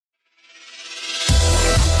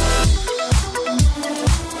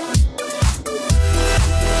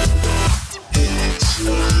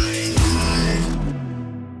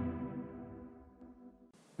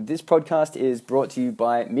This podcast is brought to you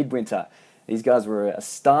by Midwinter. These guys were a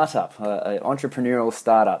startup, an entrepreneurial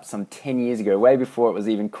startup some 10 years ago, way before it was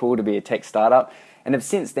even cool to be a tech startup, and have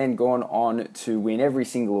since then gone on to win every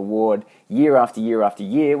single award year after year after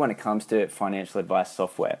year when it comes to financial advice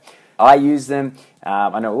software. I use them.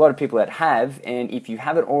 I know a lot of people that have, and if you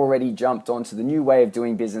haven't already jumped onto the new way of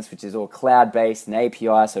doing business, which is all cloud-based and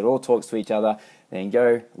API, so it all talks to each other, then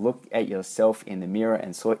go look at yourself in the mirror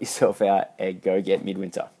and sort yourself out and go get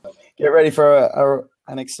Midwinter. Get ready for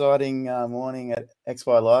an exciting morning at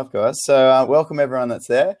XY Live, guys. So welcome everyone that's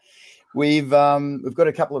there. We've got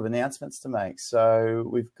a couple of announcements to make. So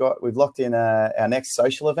we've locked in our next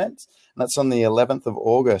social event, and that's on the 11th of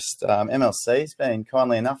August. MLC's been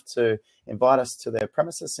kindly enough to invite us to their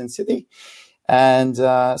premises in Sydney, and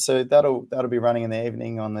so that'll be running in the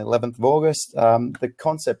evening on the 11th of August. The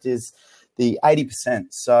concept is the 80%.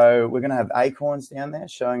 So we're going to have acorns down there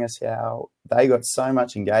showing us how they got so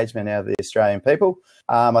much engagement out of the Australian people.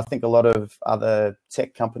 I think a lot of other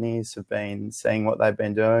tech companies have been seeing what they've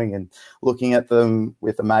been doing and looking at them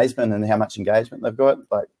with amazement and how much engagement they've got.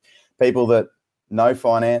 Like people that know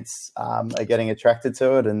finance are getting attracted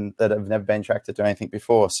to it and that have never been attracted to anything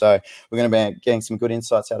before. So we're going to be getting some good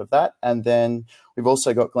insights out of that. And then we've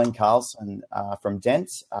also got Glenn Carlson from Dent,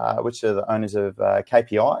 which are the owners of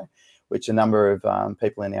KPI, which a number of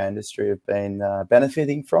people in our industry have been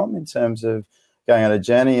benefiting from in terms of going on a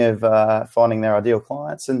journey of finding their ideal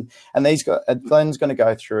clients. And Glenn's going to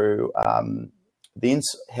go through how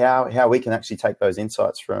we can actually take those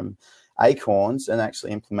insights from acorns and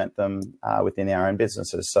actually implement them within our own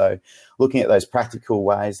businesses. So looking at those practical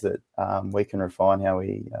ways that we can refine how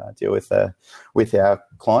we deal with our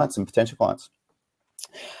clients and potential clients.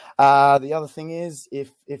 The other thing is, if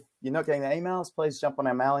you're not getting the emails, please jump on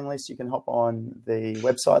our mailing list. You can hop on the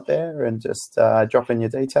website there and just drop in your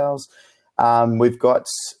details. We've got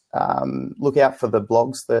look out for the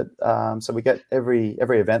blogs that so we get every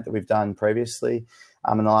event that we've done previously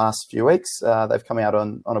in the last few weeks. They've come out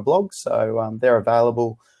on a blog, so they're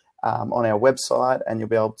available on our website, and you'll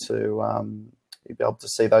be able to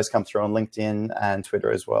see those come through on LinkedIn and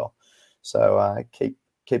Twitter as well. So keep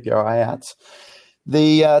your eye out.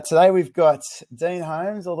 Today we've got Dean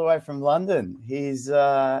Holmes all the way from London. He's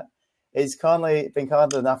been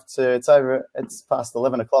kind enough to. It's past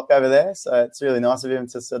 11 o'clock over there, so it's really nice of him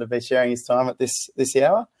to sort of be sharing his time at this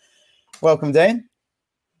hour. Welcome, Dean.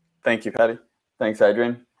 Thank you, Paddy. Thanks,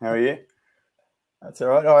 Adrian. How are you? That's all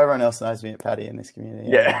right. Oh, everyone else knows me at Paddy in this community.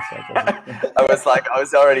 Yeah. I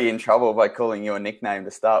was already in trouble by calling you a nickname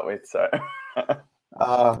to start with, so.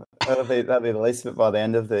 That'll be the least of it by the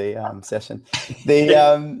end of the session.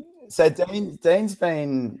 So Dean's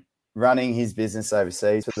been running his business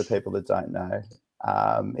overseas for the people that don't know.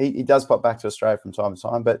 He does pop back to Australia from time to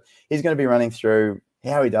time, but he's going to be running through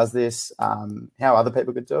how he does this, how other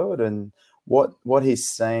people could do it, and what he's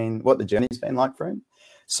seen, what the journey's been like for him.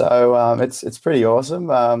 So it's pretty awesome.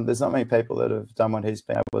 There's not many people that have done what he's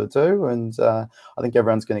been able to do, and I think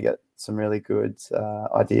everyone's going to get some really good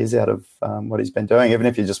ideas out of what he's been doing, even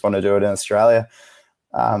if you just want to do it in Australia,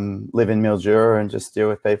 live in Mildura and just deal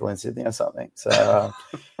with people in Sydney or something. So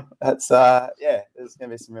that's there's going to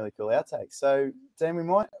be some really cool outtakes. So Dan,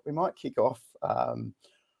 we might kick off.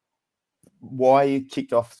 Why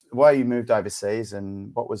you moved overseas,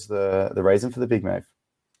 and what was the reason for the big move?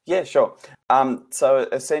 Yeah, sure. So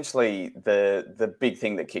essentially, the big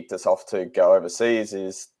thing that kicked us off to go overseas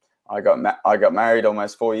is I got married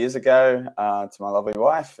almost 4 years ago to my lovely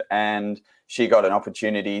wife, and she got an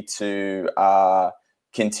opportunity to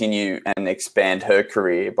continue and expand her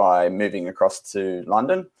career by moving across to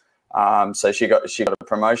London. So she got a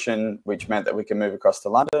promotion, which meant that we could move across to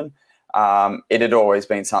London. It had always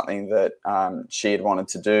been something that she had wanted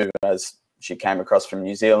to do as she came across from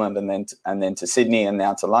New Zealand and then to Sydney and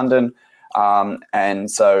now to London. And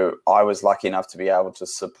so I was lucky enough to be able to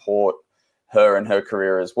support her and her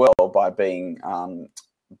career as well by being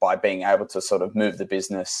able to sort of move the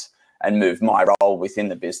business and move my role within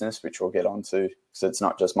the business, which we'll get onto, because it's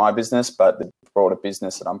not just my business, but the broader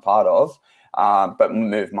business that I'm part of, but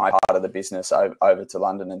move my part of the business over to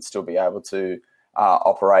London and still be able to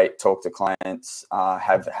operate, talk to clients,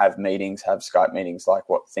 have meetings, have Skype meetings,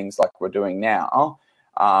 things like we're doing now,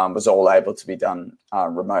 was all able to be done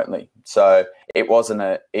remotely. So it was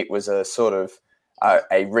a sort of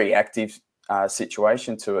a reactive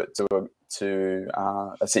situation to a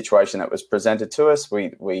situation that was presented to us.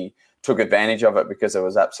 We took advantage of it because it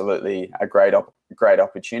was absolutely a great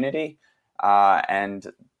opportunity,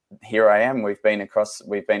 and here I am. We've been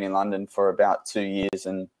in London for about 2 years,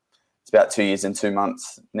 and it's about 2 years and 2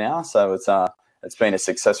 months now. So it's been a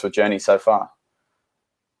successful journey so far.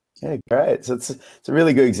 Yeah, great. So it's a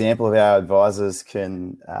really good example of how advisors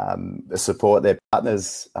can support their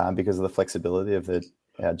partners because of the flexibility of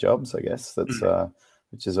our jobs, I guess. That's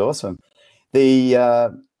which is awesome.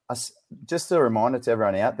 Just a reminder to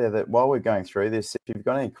everyone out there that while we're going through this, if you've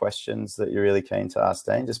got any questions that you're really keen to ask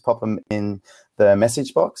Dean, just pop them in the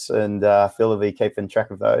message box, and Phil will be keeping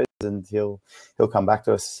track of those, and he'll come back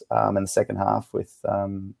to us in the second half with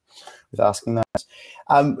asking those.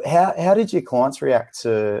 How did your clients react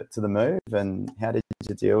to the move, and how did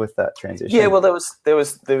you deal with that transition? Yeah, well, there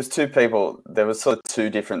was two people. There was sort of two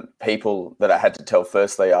different people that I had to tell.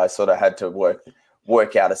 Firstly, I sort of had to work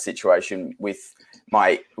out a situation with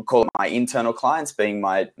my internal clients, being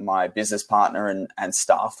my business partner and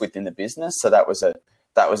staff within the business. So that was an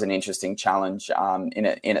interesting challenge in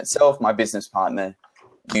itself. My business partner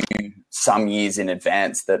knew some years in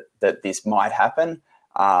advance that this might happen,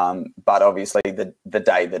 but obviously the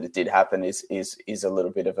day that it did happen is a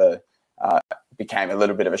little bit of became a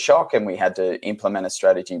little bit of a shock, and we had to implement a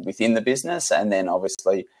strategy within the business. And then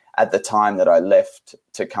obviously at the time that I left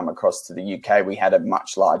to come across to the UK, we had a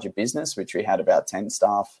much larger business, which we had about 10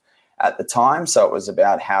 staff at the time. So it was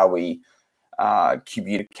about how we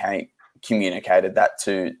communicated that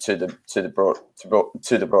to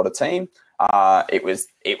the broader team.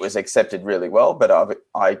 It was accepted really well, but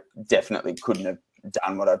I definitely couldn't have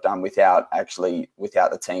done what I've done without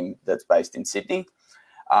the team that's based in Sydney.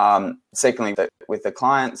 Secondly, with the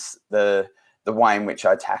clients, the way in which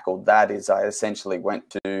I tackled that is I essentially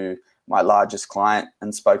went to my largest client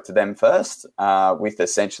and spoke to them first, with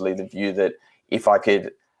essentially the view that if I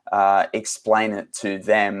could explain it to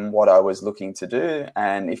them what I was looking to do,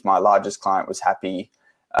 and if my largest client was happy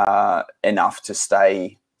enough to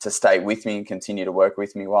stay with me and continue to work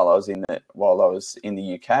with me while I was in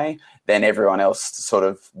the UK, then everyone else sort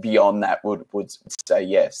of beyond that would say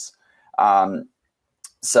yes.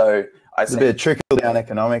 So it's a bit of trickle-down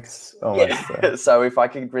economics almost. Yeah. So if I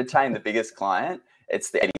could retain the biggest client,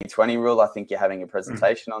 it's the 80-20 rule. I think you're having a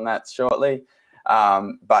presentation on that shortly.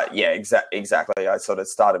 But yeah, exactly. I sort of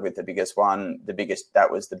started with the biggest one.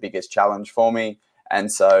 That was the biggest challenge for me.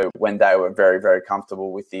 And so when they were very, very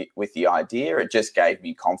comfortable with the idea, it just gave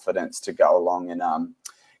me confidence to go along and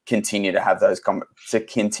continue to have those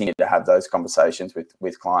conversations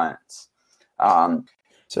with clients.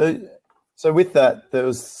 So with that,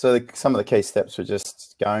 some of the key steps were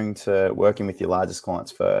just working with your largest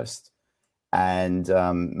clients first, and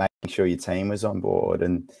making sure your team was on board,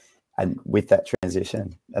 and with that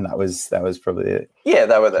transition, and that was probably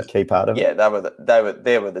they were the key part of it. Yeah, they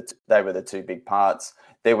were the two big parts.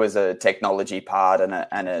 There was a technology part and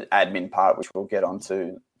an admin part, which we'll get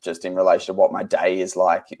onto just in relation to what my day is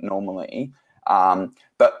like normally.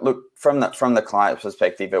 But look, from the client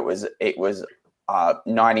perspective, it was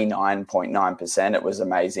 99.9%. It was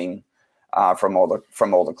amazing from all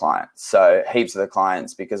the clients. So heaps of the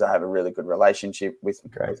clients, because I have a really good relationship with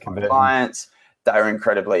my clients, they were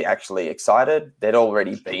incredibly actually excited. They'd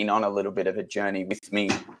already been on a little bit of a journey with me,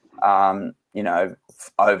 over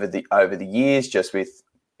the years, just with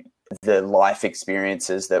the life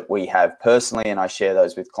experiences that we have personally, and I share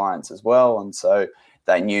those with clients as well. And so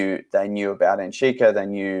they knew about Anshika. They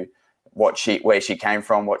knew where she came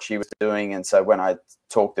from, what she was doing. And so when I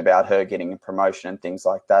talked about her getting a promotion and things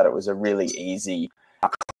like that, it was a really easy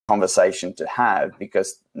conversation to have,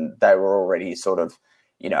 because they were already sort of,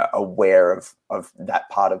 aware of that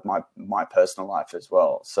part of my personal life as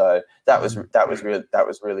well. So that was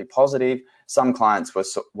really positive. Some clients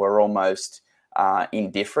were almost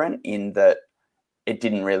indifferent in that it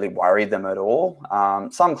didn't really worry them at all.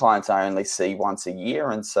 Some clients I only see once a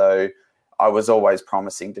year, and so I was always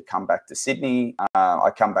promising to come back to Sydney.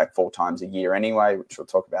 I come back 4 times a year anyway, which we'll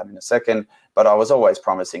talk about in a second, but I was always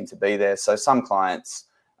promising to be there. So some clients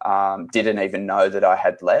didn't even know that I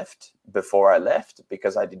had left before I left,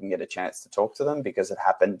 because I didn't get a chance to talk to them, because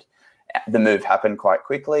the move happened quite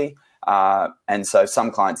quickly. And so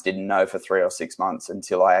some clients didn't know for 3 or 6 months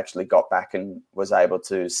until I actually got back and was able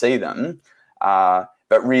to see them. But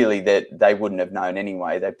really, they wouldn't have known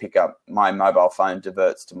anyway. They pick up, my mobile phone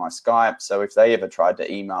diverts to my Skype. So if they ever tried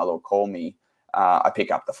to email or call me, I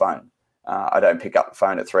pick up the phone. I don't pick up the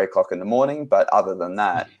phone at 3 o'clock in the morning. But other than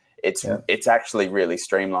that, it's actually really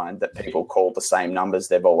streamlined that people call the same numbers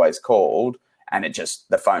they've always called, and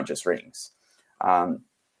the phone just rings. So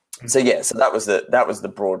that was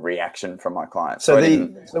the broad reaction from my clients. So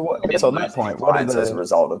on that point, clients as a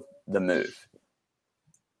result of the move.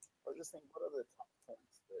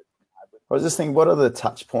 I was just thinking, what are the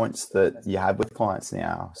touch points that you have with clients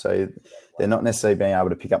now? So they're not necessarily being able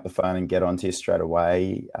to pick up the phone and get onto you straight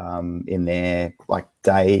away in their like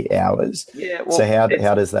day hours. Yeah. Well, so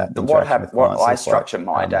how does that what I structure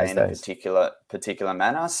my day in a particular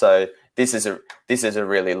manner. So this is a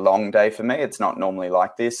really long day for me. It's not normally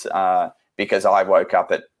like this because I woke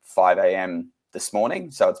up at 5 a.m. this morning.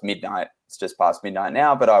 So it's midnight. It's just past midnight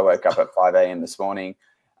now, but I woke up at 5 a.m. this morning.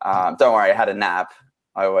 Don't worry, I had a nap.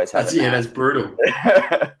 I always have a nap. Yeah, that's brutal.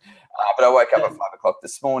 But I woke up at 5 o'clock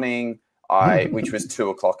this morning, which was 2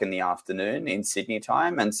 o'clock in the afternoon in Sydney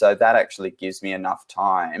time. And so that actually gives me enough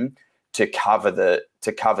time to cover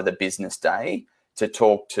the business day, to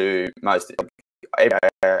talk to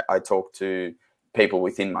I talk to people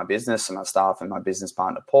within my business and my staff and my business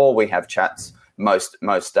partner, Paul. We have chats most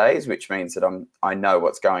days, which means that I know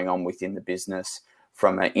what's going on within the business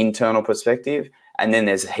from an internal perspective. And then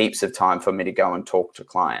there's heaps of time for me to go and talk to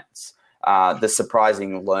clients. The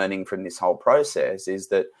surprising learning from this whole process is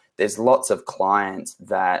that there's lots of clients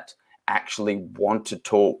that actually want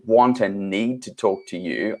and need to talk to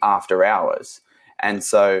you after hours. And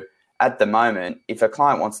so at the moment, if a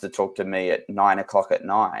client wants to talk to me at 9 o'clock at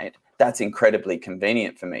night, that's incredibly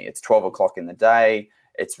convenient for me. It's 12 o'clock in the day.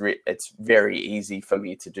 It's very easy for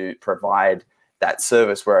me to provide that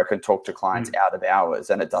service where I can talk to clients out of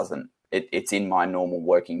hours, and it's in my normal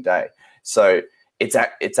working day. So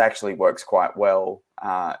it's actually works quite well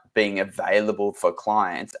being available for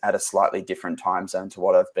clients at a slightly different time zone to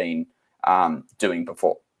what I've been doing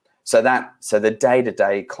before. So the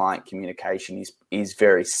day-to-day client communication is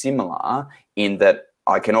very similar in that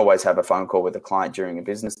I can always have a phone call with a client during a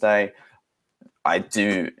business day.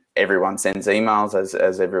 Everyone sends emails,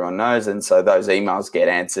 as everyone knows, and so those emails get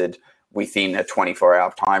answered within a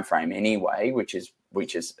 24-hour time frame anyway, which is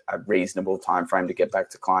a reasonable time frame to get back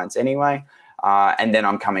to clients anyway. And then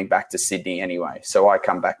I'm coming back to Sydney anyway. So I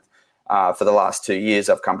come back for the last 2 years.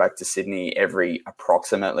 I've come back to Sydney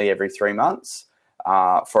approximately every 3 months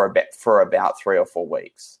for about 3 or 4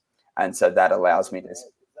 weeks, and so that allows me to.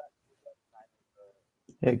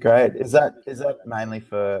 Yeah, great. Is that mainly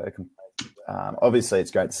for? Obviously,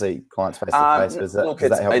 it's great to see clients face to face. Does that help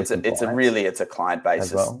with compliance? It's a client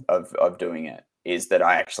basis well? of doing it. Is that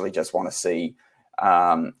I actually just want to see.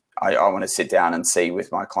 I want to sit down and see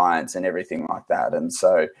with my clients and everything like that. And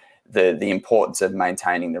so the importance of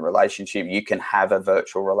maintaining the relationship, you can have a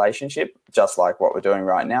virtual relationship just like what we're doing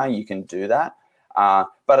right now. You can do that.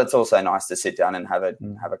 But it's also nice to sit down and have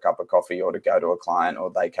a cup of coffee, or to go to a client,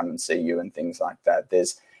 or they come and see you and things like that.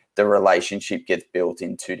 The relationship gets built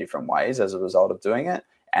in two different ways as a result of doing it,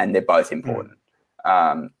 and they're both important.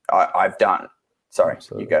 I've done. Sorry,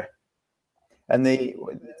 absolutely. You go. And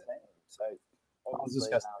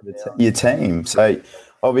your team. So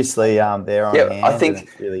obviously they're on hand. I think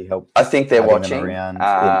it's really helped. I think they're watching.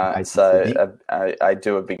 So I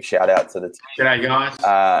do a big shout out to the team. G'day,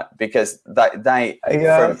 guys. Because they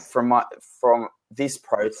from this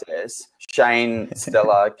process, Shane,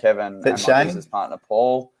 Stella, Kevin, and my business partner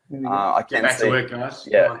Paul. I can back see. To work, guys.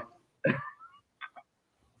 Yeah.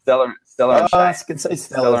 Stella and Shane. I can see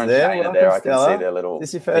Stella there. Shane are there. I can see their little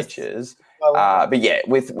pictures. But yeah,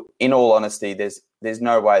 in all honesty, there's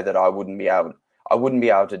no way that I wouldn't be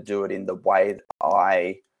able to do it in the way that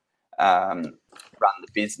I run the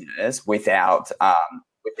business without the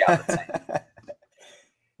team.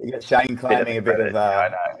 You got Shane claiming a bit of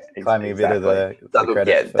the credit.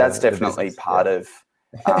 Yeah, that's definitely part of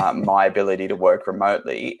my ability to work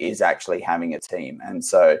remotely, is actually having a team. And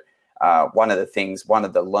so one of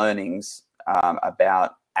the learnings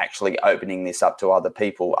about actually opening this up to other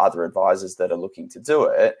people, other advisors that are looking to do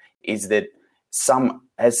it, is that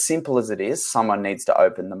as simple as it is, someone needs to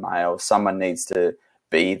open the mail, someone needs to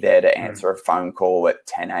be there to answer a phone call at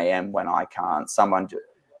 10 a.m. when I can't. So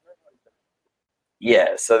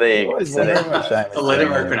there you go. The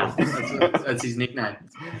letter opener. That's his nickname.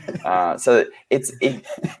 So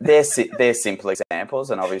they're simple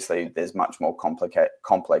examples, and obviously there's much more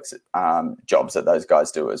complex jobs that those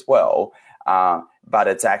guys do as well. But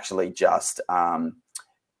it's actually just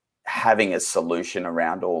having a solution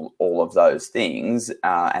around all of those things,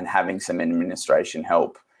 and having some administration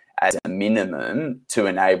help as a minimum to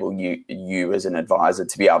enable you as an advisor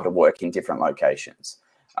to be able to work in different locations.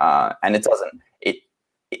 And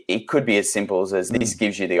it could be as simple as this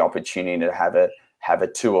gives you the opportunity to have a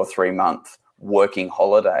 2 or 3 month working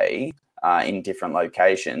holiday in different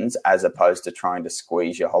locations, as opposed to trying to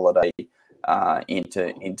squeeze your holiday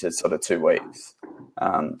into sort of 2 weeks.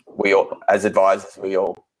 As advisors, we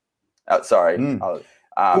all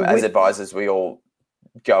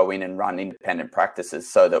go in and run independent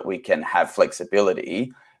practices so that we can have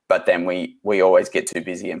flexibility, but then we always get too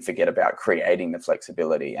busy and forget about creating the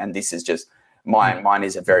flexibility. And this is just mine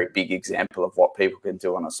is a very big example of what people can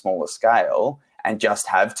do on a smaller scale, and just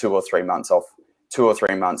have 2 or 3 months off, 2 or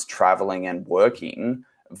 3 months traveling and working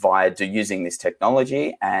via using this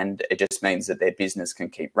technology, and it just means that their business can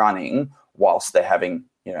keep running whilst they're having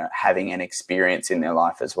an experience in their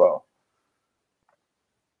life as well.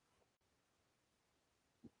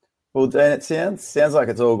 Well, Dan, it sounds like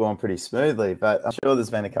it's all gone pretty smoothly, but I'm sure there's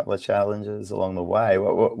been a couple of challenges along the way.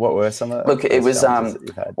 What were some of Look, it was that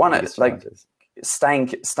you've had? one of like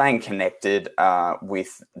staying connected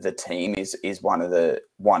with the team is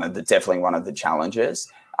definitely one of the challenges.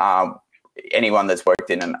 Anyone that's worked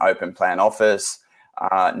in an open plan office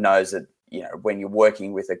knows that when you're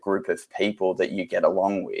working with a group of people that you get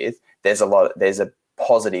along with, there's a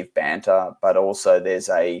positive banter, but also there's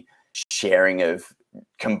a sharing of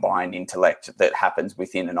combined intellect that happens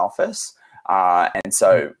within an office. And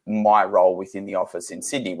so my role within the office in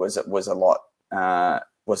Sydney was a lot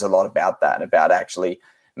about that, about actually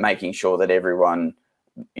making sure that everyone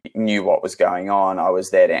knew what was going on. I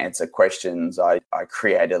was there to answer questions. I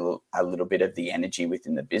created a little bit of the energy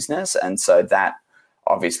within the business. And so that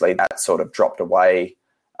obviously that sort of dropped away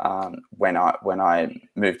when I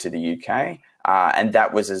moved to the UK. And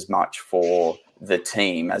that was as much for the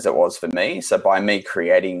team as it was for me. So by me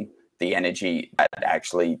creating the energy, that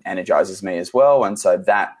actually energizes me as well. And so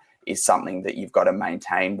that is something that you've got to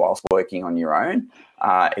maintain whilst working on your own.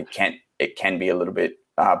 It can be a little bit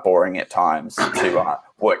boring at times to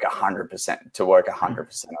work 100% on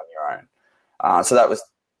your own. So that was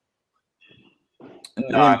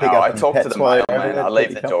no. I talk to the mailman. I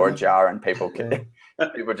leave the door ajar, and people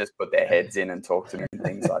just put their heads in and talk to me and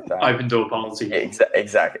things like that. Open door policy. Yeah,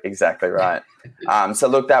 exactly right. So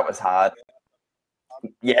look, that was hard.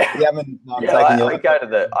 Yeah, I go to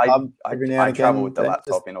the. I travel with the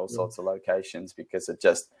laptop in all sorts of locations because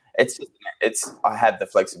I have the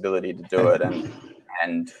flexibility to do it,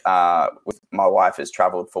 and with my wife has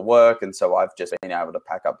travelled for work, and so I've just been able to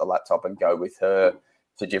pack up the laptop and go with her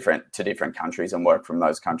to different countries and work from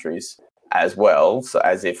those countries as well. So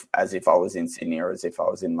as if I was in Sydney or as if I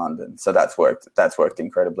was in London. So that's worked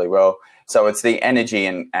incredibly well. So it's the energy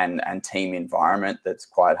and team environment that's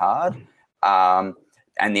quite hard.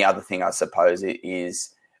 And the other thing I suppose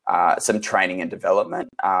is some training and development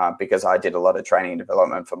because I did a lot of training and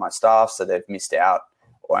development for my staff, so they've missed out,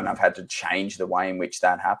 and I've had to change the way in which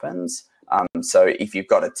that happens. So if you've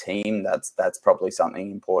got a team, that's probably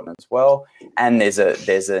something important as well. And there's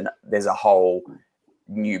a whole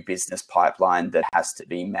new business pipeline that has to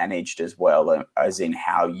be managed as well, as in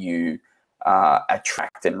how you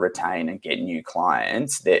attract and retain and get new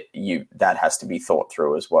clients. That has to be thought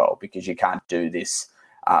through as well, because you can't do this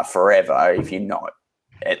forever if you're not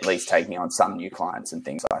at least taking on some new clients and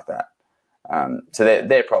things like that. So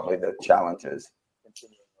they're probably the challenges.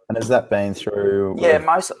 And has that been through? Yeah,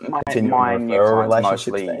 my new clients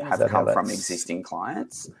mostly have come from existing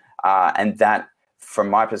clients, and that, from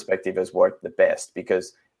my perspective, has worked the best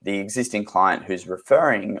because the existing client who's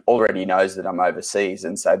referring already knows that I'm overseas,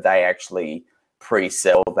 and so they actually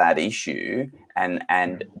pre-sell that issue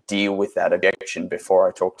and deal with that objection before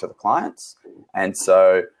I talk to the clients. And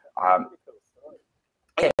so,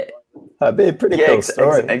 that'd be a pretty cool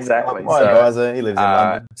story. Exactly. My advisor, he lives in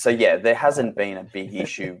London. So yeah, there hasn't been a big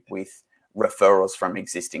issue with referrals from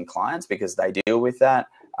existing clients because they deal with that.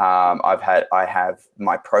 I have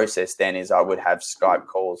my process then is I would have Skype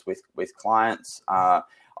calls with clients. I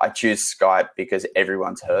choose Skype because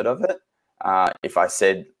everyone's heard of it. If I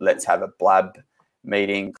said, let's have a blab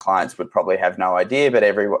meeting, clients would probably have no idea, but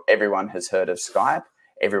everyone has heard of Skype.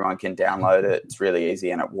 Everyone can download it. It's really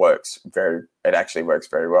easy and it actually works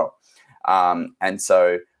very well. And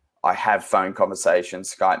so I have phone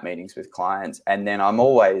conversations, Skype meetings with clients. And then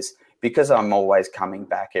because I'm always coming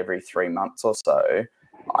back every 3 months or so,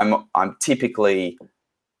 I'm typically,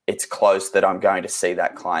 it's close that I'm going to see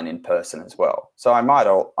that client in person as well. So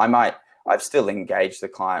I've still engaged the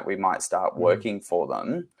client. We might start working for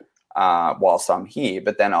them whilst I'm here,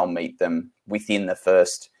 but then I'll meet them within the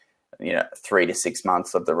first 3 to 6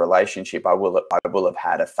 months of the relationship. I will have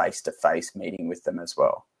had a face-to-face meeting with them as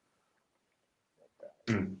well.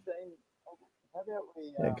 Yeah,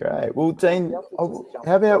 great. Well, Dean,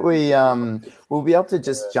 how about we'll be able to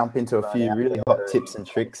just jump into a few really hot tips and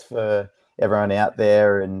tricks for everyone out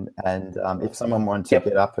there, and if someone wanted to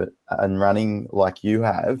get up and running like you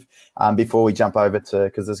have, before we jump over to,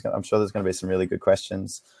 because I'm sure there's going to be some really good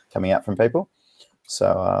questions coming out from people.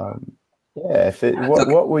 So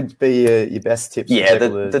what would be your best tips? Yeah,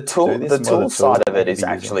 the tool side of it is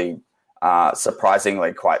actually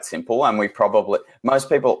surprisingly quite simple. And most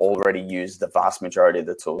people already use the vast majority of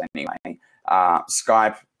the tools anyway.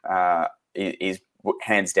 Skype is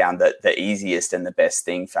hands down the easiest and the best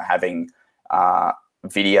thing for having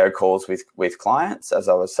video calls with clients. As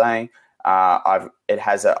I was saying, I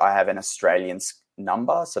have an Australian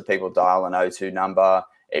number, so people dial an O2 number.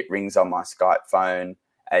 It rings on my Skype phone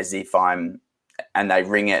as if and they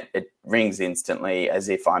ring it. It rings instantly as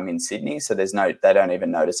if I'm in Sydney. So they don't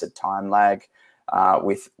even notice a time lag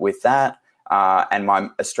with that. And my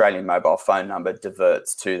Australian mobile phone number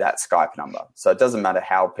diverts to that Skype number. So it doesn't matter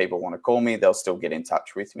how people want to call me, they'll still get in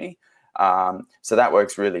touch with me. So that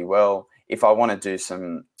works really well. If I want to do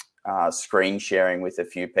some screen sharing with a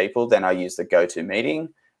few people, then I use the GoToMeeting,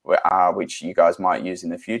 which you guys might use in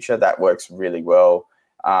the future. That works really well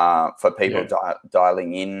for people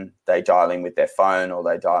dialing in. They dial in with their phone or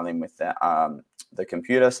they dial in with the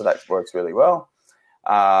computer. So that works really well.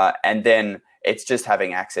 And then it's just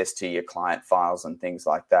having access to your client files and things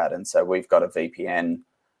like that. And so we've got a VPN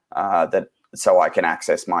so I can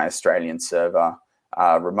access my Australian server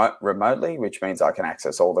remotely, which means I can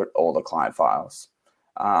access all the client files.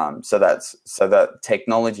 So that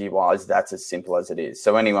technology wise, that's as simple as it is.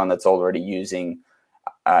 So anyone that's already using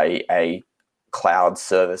a cloud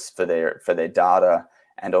service for their data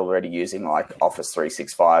and already using like Office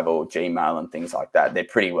 365 or Gmail and things like that, they're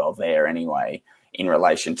pretty well there anyway in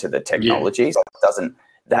relation to the technology. So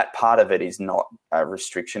that part of it is not a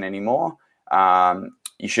restriction anymore.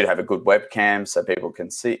 You should have a good webcam so people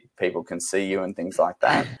can see you and things like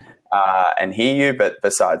that and hear you. But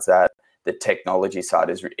besides that, the technology side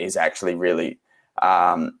is actually really,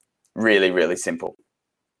 really simple.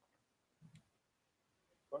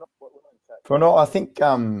 I think we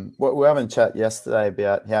were having a chat yesterday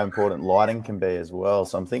about how important lighting can be as well.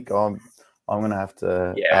 So I'm going to have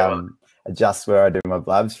to adjust where I do my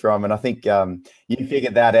blabs from. And I think you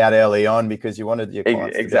figured that out early on because you wanted your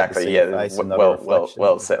clients exactly. to be able to see your face and not a reflection.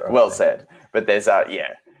 Well said. But there's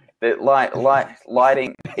the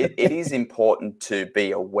lighting. It is important to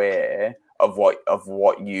be aware of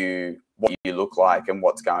what you look like and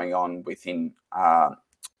what's going on within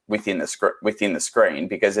the screen,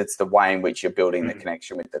 because it's the way in which you're building the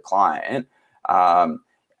connection with the client.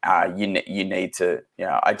 You need to,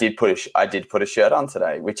 I did put a shirt on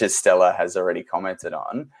today, which as Stella has already commented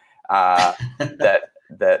on,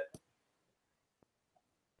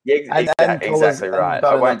 exactly right.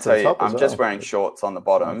 I won't tell you. I'm just wearing shorts on the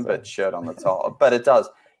bottom, but shirt on the top. But it does,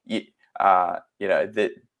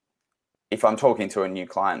 if I'm talking to a new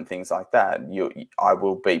client and things like that, I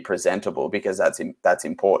will be presentable because that's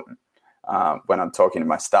important. When I'm talking to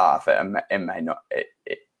my staff,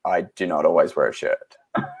 I do not always wear a shirt.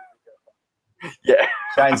 Yeah,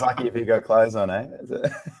 Shane's lucky if you got clothes on, eh?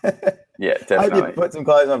 Yeah, definitely. I hope you put some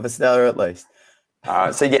clothes on for Stella at least.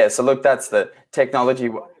 So look, that's the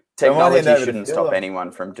technology. Technology shouldn't stop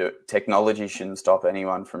anyone from doing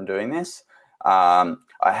this. I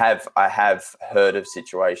have heard of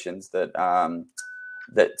situations that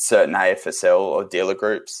certain AFSL or dealer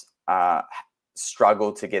groups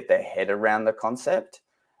struggle to get their head around the concept,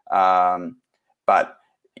 but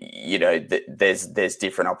there's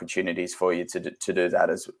different opportunities for you to do that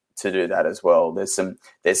as well. There's some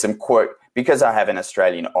quirk, because I have an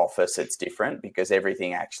Australian office. It's different because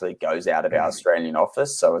everything actually goes out of our Australian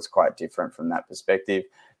office, so it's quite different from that perspective.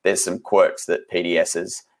 There's some quirks that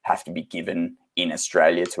PDSs have to be given in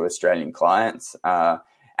Australia to Australian clients, and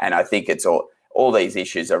I think it's all these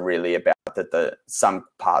issues are really about that some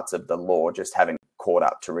parts of the law just haven't caught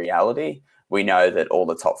up to reality. We know that all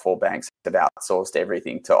the top 4 banks have outsourced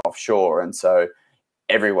everything to offshore, and so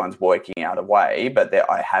everyone's working out a way. But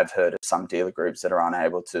I have heard of some dealer groups that are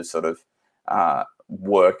unable to sort of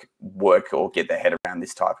work or get their head around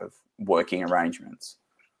this type of working arrangements.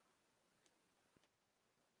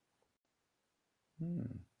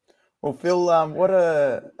 Well, Phil,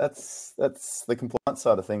 that's the compliance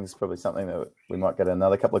side of things. Probably something that we might get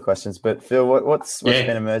another couple of questions. But Phil, what's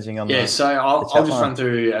been emerging on? So I'll just run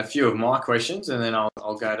through a few of my questions, and then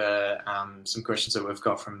I'll go to some questions that we've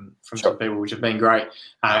got from some people, which have been great.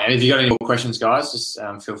 And if you got any more questions, guys, just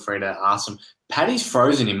feel free to ask them. Paddy's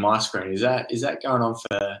frozen in my screen. Is that going on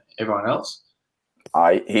for everyone else?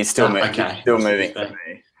 He's still moving. Okay. Still moving for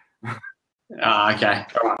me. Okay.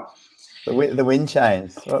 All right. The wind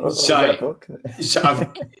changed.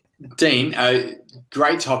 Dean,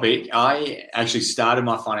 great topic. I actually started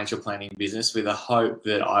my financial planning business with a hope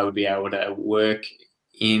that I would be able to work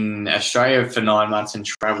in Australia for 9 months and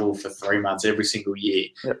travel for 3 months every single year.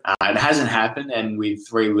 Yep. It hasn't happened, and with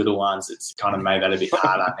 3 little ones, it's kind of made that a bit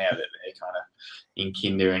harder now that they're kind of in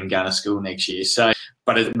kinder and going to school next year. So,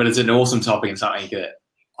 but it's an awesome topic and something that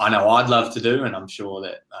I know I'd love to do, and I'm sure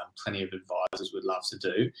that plenty of advisors would love to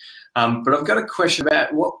do. But I've got a question about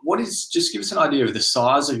just give us an idea of the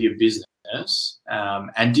size of your business,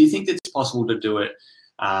 and do you think that it's possible to do it,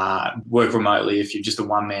 work remotely if you're just a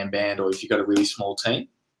one-man band or if you've got a really small team?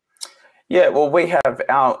 Yeah, well, we have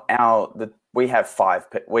five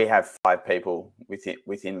people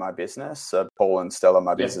within my business. So Paul and Stella,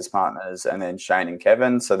 my business partners, and then Shane and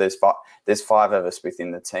Kevin. So there's five of us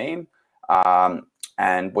within the team,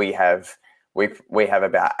 and we have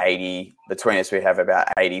about 80 between us. We have about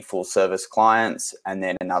 80 full service clients, and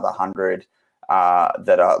then another 100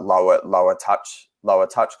 that are lower touch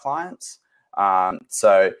clients.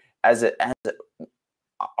 So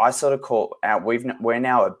I sort of call out, we're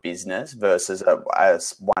now a business versus a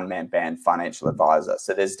one-man band financial advisor.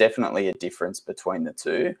 So there's definitely a difference between the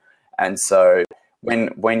two. And so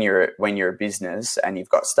when you're a business and you've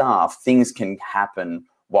got staff, things can happen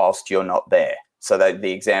whilst you're not there. So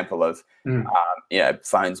the example of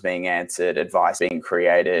phones being answered, advice being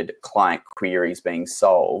created, client queries being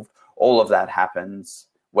solved, all of that happens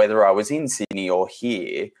whether I was in Sydney or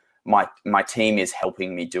here. My team is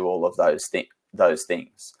helping me do all of those things.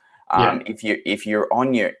 If you're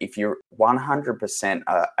 100%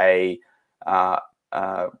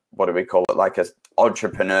 what do we call it, like a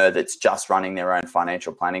entrepreneur that's just running their own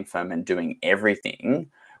financial planning firm and doing everything,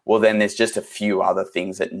 well, then there's just a few other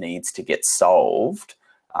things that needs to get solved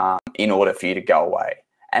in order for you to go away.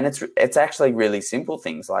 And it's actually really simple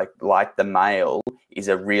things like the mail is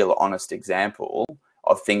a real honest example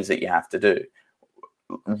of things that you have to do.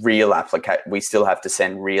 We still have to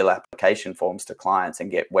send real application forms to clients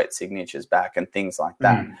and get wet signatures back and things like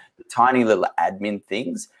that. The tiny little admin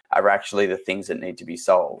things are actually the things that need to be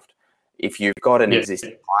solved. If you've got an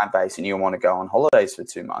existing client base and you want to go on holidays for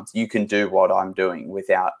 2 months, you can do what I'm doing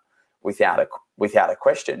without a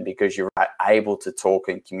question, because you're able to talk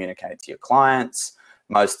and communicate to your clients.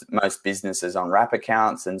 Most businesses on wrap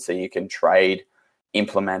accounts, and so you can trade,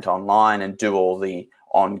 implement online, and do all the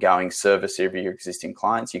ongoing service of your existing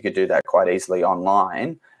clients. You could do that quite easily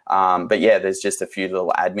online. But yeah, there's just a few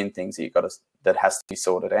little admin things that has to be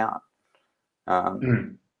sorted out.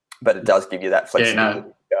 But it does give you that flexibility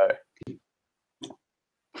to go.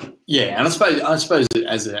 Yeah, and I suppose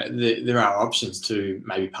there are options to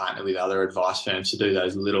maybe partner with other advice firms to do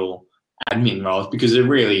those little admin roles, because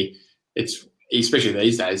it's especially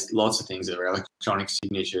these days, lots of things are electronic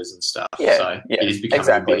signatures and stuff. So it is becoming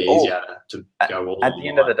a bit easier to go all at the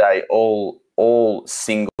end of the day, all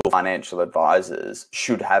single financial advisors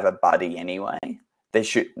should have a buddy anyway. They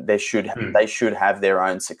should have their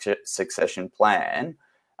own succession plan.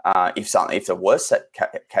 If the worst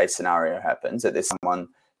case scenario happens, that there's someone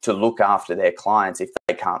to look after their clients if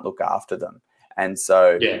they can't look after them. And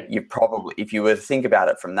so you probably, if you were to think about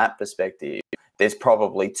it from that perspective, there's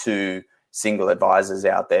probably 2 single advisors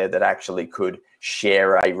out there that actually could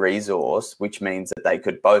share a resource, which means that they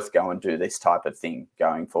could both go and do this type of thing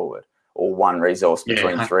going forward, or one resource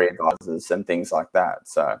between 3 advisors and things like that.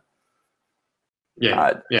 So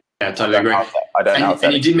I totally agree. I don't know if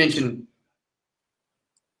and you did mention,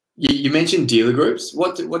 you mentioned dealer groups.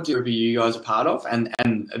 What dealer group are you guys a part of? And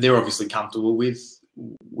they're obviously comfortable with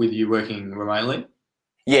you working remotely?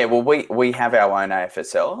 Yeah, well, we have our own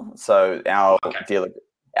AFSL. So our dealer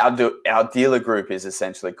group is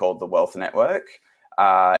essentially called the Wealth Network.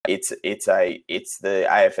 It's the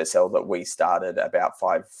AFSL that we started about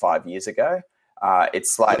five years ago.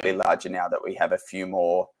 It's slightly larger now that we have a few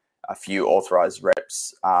authorized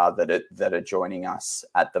reps that are joining us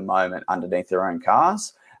at the moment underneath their own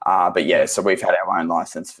cars. But yeah, so we've had our own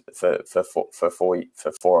license for 4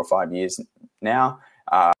 or 5 years now,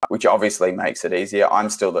 which obviously makes it easier. I'm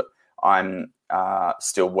still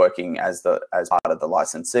working as part of the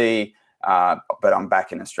licensee, but I'm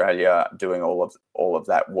back in Australia doing all of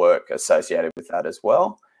that work associated with that as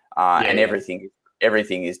well. And everything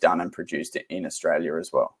is done and produced in Australia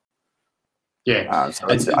as well. So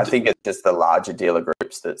I think it's just the larger dealer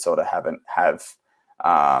groups that sort of have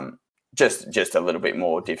just a little bit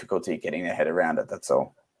more difficulty getting their head around it. That's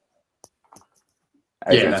all.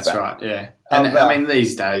 That's right. Yeah, and I mean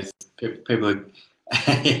these days people are.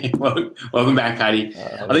 Welcome back, Paddy.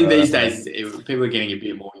 I think these days people are getting a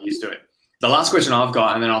bit more used to it. The last question I've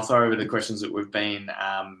got, and then I'll throw over the questions that we've been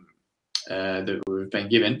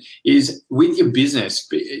given, is with your business.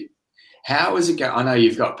 How is it going? I know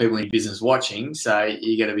you've got people in your business watching, so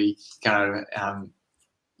you got to be kind of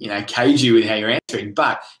cagey with how you're answering.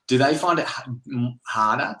 But do they find it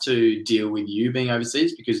harder to deal with you being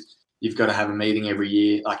overseas because you've got to have a meeting every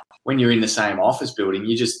year? Like when you're in the same office building,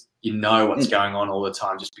 you just you know what's going on all the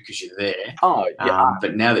time just because you're there. Oh, yeah.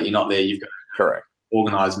 But now that you're not there, you've got Correct.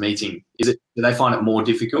 organised meeting. Do they find it more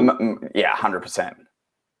difficult? Yeah, 100%.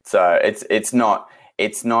 So it's not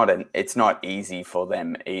easy for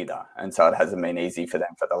them either, and so it hasn't been easy for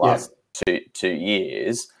them for the last 2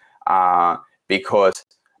 years, because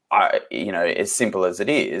as simple as it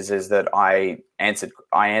is that I answered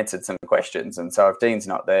some questions, and so if Dean's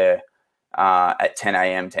not there at 10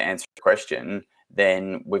 a.m. to answer a question,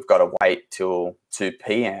 then we've got to wait till 2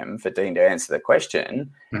 p.m. for Dean to answer the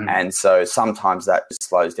question. Mm-hmm. And so sometimes that just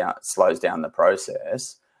slows down the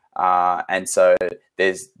process. And so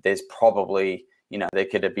there's probably, there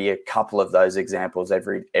could be a couple of those examples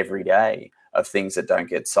every day of things that don't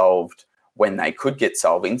get solved when they could get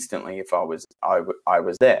solved instantly if I was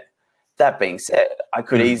there. That being said, I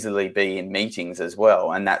could easily be in meetings as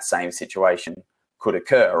well, and that same situation could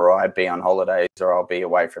occur, or I'd be on holidays, or I'll be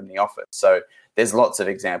away from the office. So there's lots of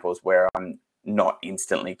examples where I'm not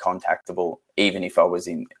instantly contactable, even if I was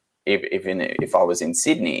in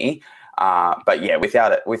Sydney. But yeah,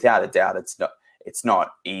 without a doubt, it's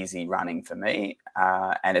not easy running for me,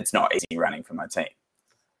 and it's not easy running for my team.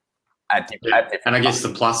 And I guess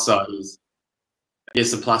the plus side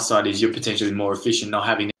is you're potentially more efficient not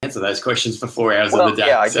having to answer those questions for 4 hours of the day.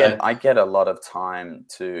 Yeah, I get a lot of time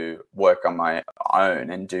to work on my own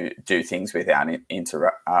and do things without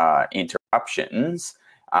interruptions.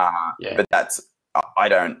 But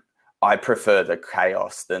I prefer the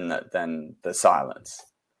chaos than the silence.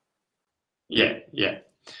 Yeah.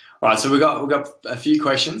 All right, so we've got a few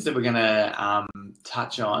questions that we're going to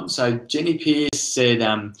touch on. So Jenny Pierce said,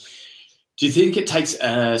 do you think it takes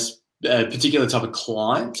a particular type of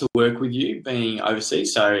client to work with you being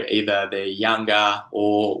overseas? So either they're younger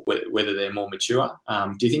or whether they're more mature.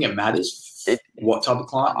 Do you think it matters what type of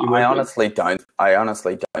client you work with? I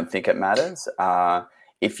honestly don't think it matters.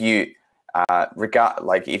 If you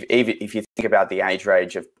if you think about the age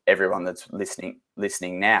range of everyone that's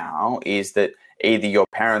listening now, is that either your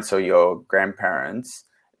parents or your grandparents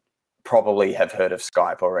probably have heard of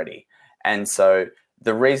Skype already. And so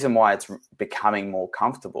the reason why it's becoming more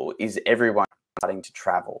comfortable is everyone starting to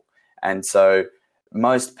travel. And so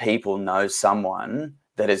most people know someone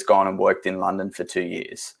that has gone and worked in London for 2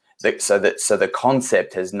 years. So the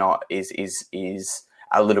concept is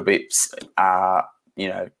a little bit,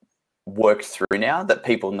 worked through now, that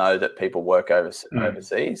people know that people work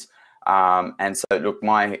overseas. And so look,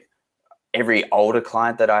 every older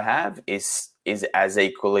client that I have is as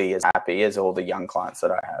equally as happy as all the young clients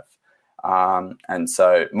that I have. And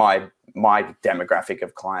so my demographic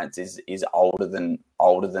of clients is older than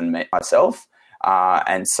myself.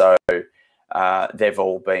 And so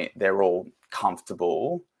they're all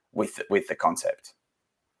comfortable with the concept.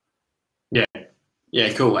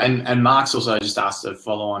 Yeah, cool. And Mark's also just asked to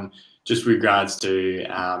follow on just with regards to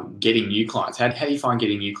getting new clients. How do you find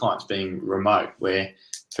getting new clients being remote, where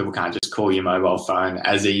people can't just call your mobile phone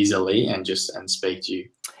as easily and speak to you,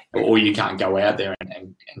 or you can't go out there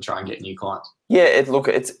and try and get new clients? Yeah,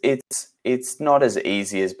 it's not as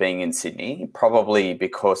easy as being in Sydney, probably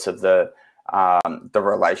because of the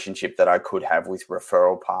relationship that I could have with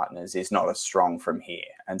referral partners is not as strong from here.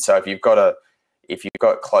 And so if you've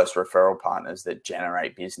got close referral partners that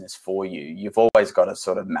generate business for you, you've always got to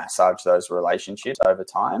sort of massage those relationships over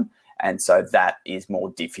time. And so that is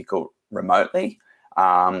more difficult remotely.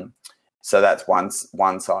 So that's one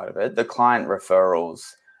side of it. The client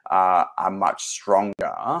referrals are much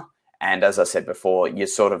stronger. And as I said before, you're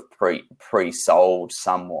sort of pre-sold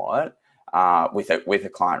somewhat with a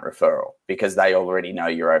client referral, because they already know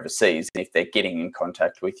you're overseas. And if they're getting in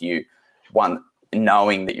contact with you,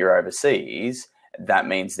 knowing that you're overseas, that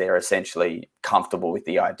means they're essentially comfortable with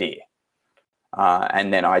the idea.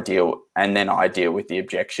 And then I deal with the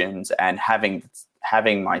objections, and having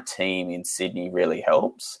my team in Sydney really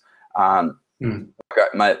helps. Probably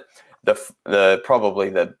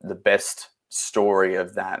the best story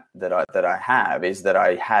of that I have is that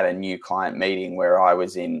I had a new client meeting where I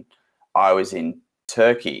was in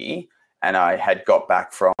Turkey, and I had got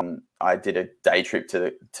back I did a day trip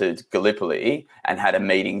to Gallipoli and had a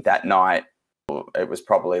meeting that night. It was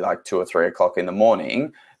probably like 2 or 3 o'clock in the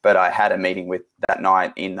morning, but I had a meeting that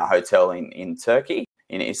night in the hotel in Turkey,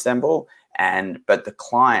 in Istanbul. But the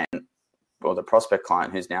client, or the prospect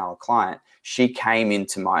client who's now a client, she came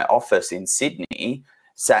into my office in Sydney,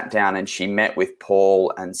 sat down, and she met with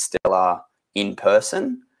Paul and Stella in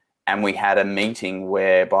person. And we had a meeting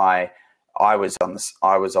whereby I was on this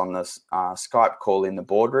Skype call in the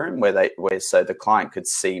boardroom so the client could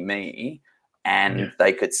see me, and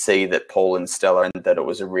they could see that Paul and Stella, and that it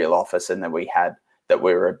was a real office, and that we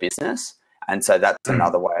were a business. And so that's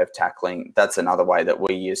another way of tackling. That's another way that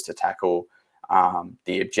we use to tackle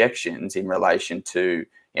the objections in relation to,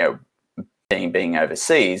 being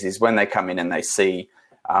overseas, is when they come in and they see,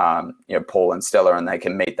 Paul and Stella, and they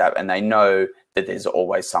can meet that, and they know that there's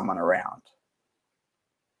always someone around.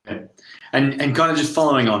 And kind of just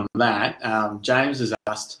following on that, James has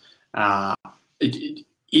asked,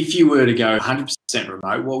 if you were to go 100%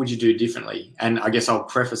 remote, what would you do differently? And I guess I'll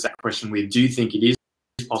preface that question with, do you think it is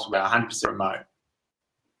possible 100% remote?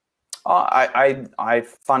 I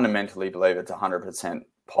fundamentally believe it's 100%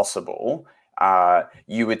 possible.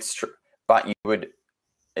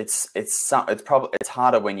 It's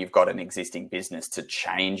harder when you've got an existing business to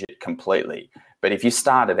change it completely. But if you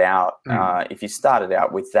started out,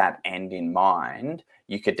 with that end in mind,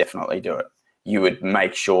 you could definitely do it. You would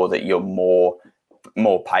make sure that you're more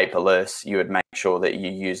paperless. You would make sure that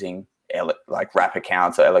you're using like wrap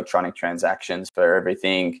accounts or electronic transactions for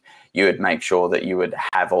everything. You would make sure that you would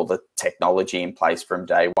have all the technology in place from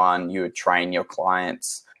day one. You would train your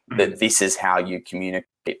clients that this is how you communicate.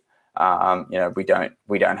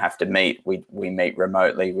 We don't have to meet. We meet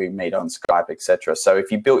remotely. We meet on Skype, etc. So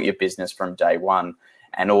if you built your business from day one,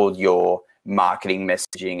 and all your marketing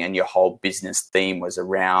messaging and your whole business theme was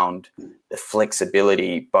around the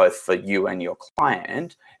flexibility both for you and your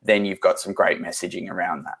client, then you've got some great messaging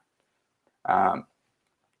around that. Our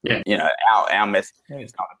messaging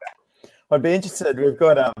is not about. I'd be interested.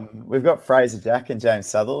 We've got Fraser Jack and James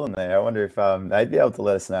Sutherland there. I wonder if they'd be able to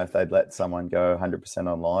let us know if they'd let someone go 100%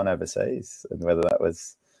 online overseas, and whether that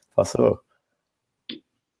was possible.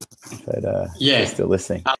 But they're still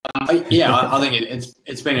listening. I think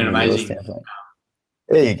it's been an amazing.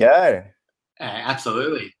 There you go.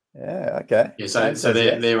 Absolutely. Yeah. Okay. Yeah. So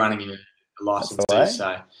they're running a license too.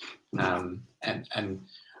 So, and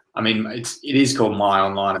I mean, it is called My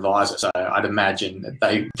Online Advisor, so I'd imagine that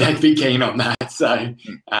they'd be keen on that. So,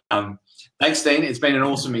 thanks, Dean. It's been an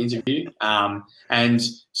awesome interview. And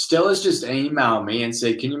Stella's just emailed me and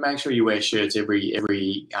said, "Can you make sure you wear shirts every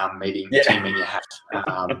meeting teaming you have?"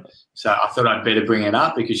 So I thought I'd better bring it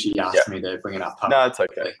up because she asked me to bring it up publicly. No, it's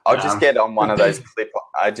okay. I'll just get on one of those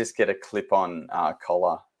I just get a clip-on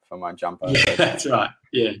collar for my jumper. Yeah, that's right.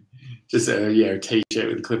 Yeah. Just a t-shirt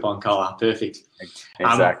with a clip-on collar. Perfect.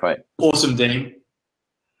 Exactly. Awesome, Dean.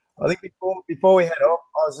 I think before we head off,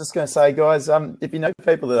 I was just going to say, guys, if you know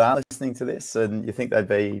people that aren't listening to this and you think they'd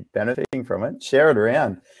be benefiting from it, share it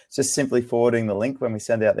around. It's just simply forwarding the link when we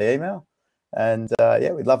send out the email. And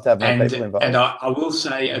we'd love to have more people involved. And I will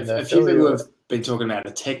say, a few people have been talking about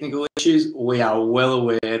the technical issues. We are well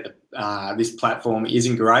aware that this platform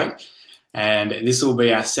isn't great. And this will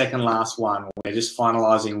be our second last one. We're just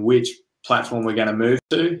finalising which platform we're going to move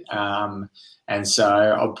to. And so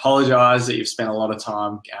I apologise that you've spent a lot of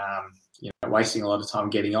time, wasting a lot of time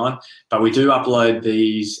getting on. But we do upload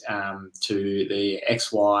these to the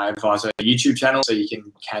XY Advisor YouTube channel, so you can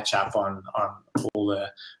catch up on all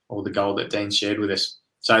the gold that Dean shared with us.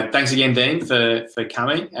 So thanks again, Dean, for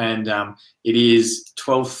coming. And it is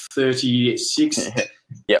 12:36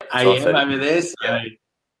 a.m. over there. So,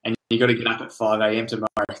 and you got to get up at 5 a.m. tomorrow.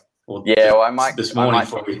 I might this morning.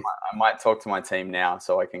 I might talk to my team now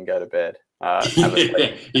so I can go to bed. He's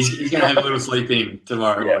going to have a little sleep in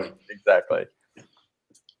tomorrow morning. Exactly.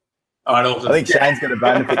 All right, awesome. I think Shane's got a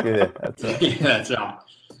bone to pick with you. That's right. That's right.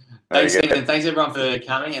 Thanks, Dean, and thanks everyone for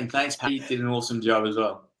coming, and thanks, Patty. Did an awesome job as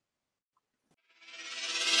well.